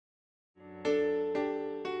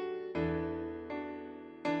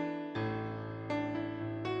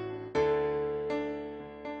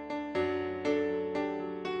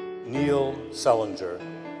Neil Selinger,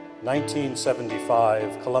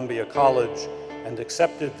 1975, Columbia College, and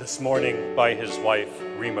accepted this morning by his wife,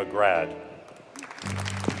 Rima Grad.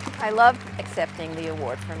 I loved accepting the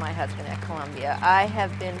award for my husband at Columbia. I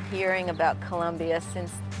have been hearing about Columbia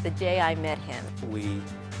since the day I met him. We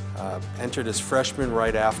entered as freshmen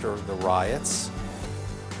right after the riots.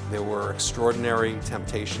 There were extraordinary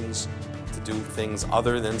temptations to do things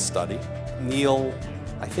other than study. Neil,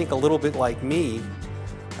 I think a little bit like me,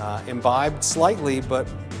 imbibed slightly, but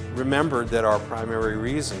remembered that our primary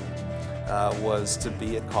reason was to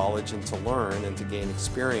be at college and to learn and to gain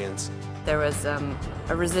experience. There was a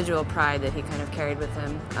residual pride that he kind of carried with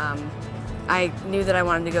him. I knew that I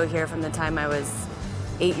wanted to go here from the time I was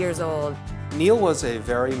 8 years old. Neil was a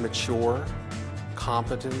very mature,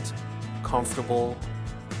 competent, comfortable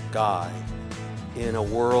guy in a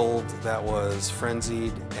world that was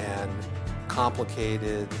frenzied and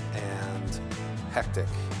complicated and hectic.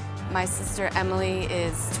 My sister Emily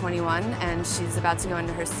is 21 and she's about to go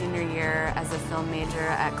into her senior year as a film major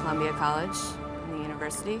at Columbia College in the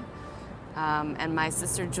university. And my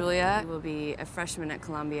sister Julia will be a freshman at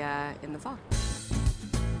Columbia in the fall.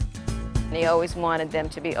 He always wanted them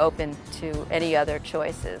to be open to any other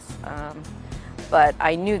choices, but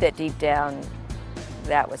I knew that deep down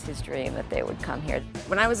that was his dream, that they would come here.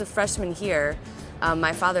 When I was a freshman here,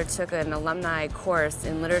 my father took an alumni course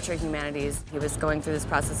in literature humanities. He was going through this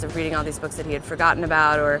process of reading all these books that he had forgotten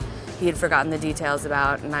about or he had forgotten the details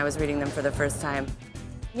about, and I was reading them for the first time.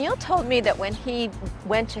 Neil told me that when he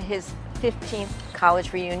went to his 15th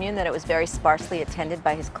college reunion that it was very sparsely attended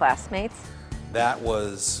by his classmates. That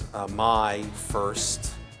was my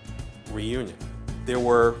first reunion. There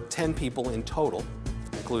were 10 people in total,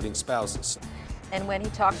 including spouses. And when he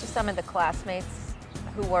talked to some of the classmates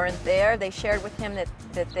who weren't there, they shared with him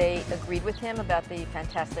that they agreed with him about the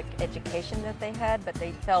fantastic education that they had, but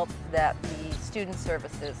they felt that the student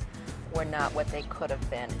services were not what they could have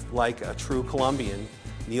been. Like a true Columbian,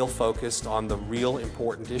 Neil focused on the real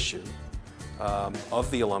important issue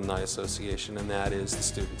of the Alumni Association, and that is the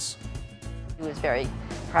students. He was very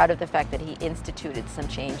proud of the fact that he instituted some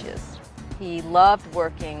changes. He loved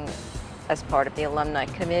working as part of the alumni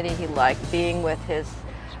committee. He liked being with his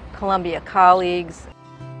Columbia colleagues.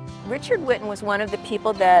 Richard Whitten was one of the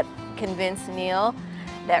people that convinced Neil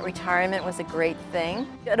that retirement was a great thing.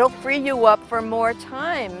 It'll free you up for more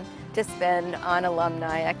time to spend on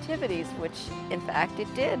alumni activities, which in fact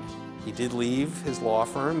it did. He did leave his law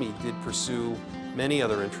firm. He did pursue many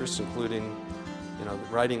other interests, including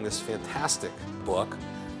writing this fantastic book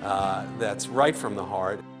that's right from the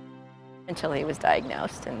heart. Until he was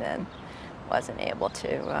diagnosed and then wasn't able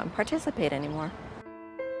to participate anymore.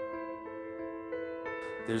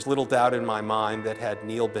 There's little doubt in my mind that had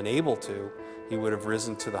Neil been able to, he would have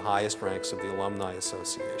risen to the highest ranks of the Alumni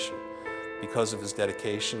Association because of his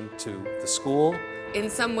dedication to the school. In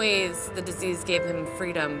some ways, the disease gave him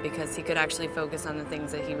freedom because he could actually focus on the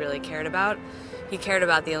things that he really cared about. He cared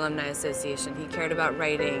about the Alumni Association, he cared about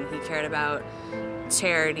writing, he cared about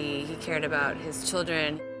charity, he cared about his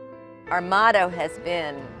children. Our motto has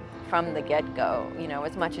been, from the get-go,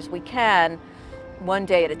 as much as we can, one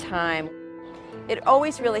day at a time. It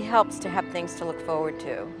always really helps to have things to look forward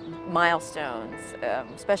to, milestones,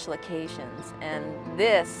 special occasions, and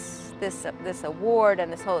this award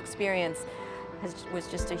and this whole experience was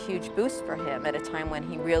just a huge boost for him at a time when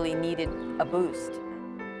he really needed a boost.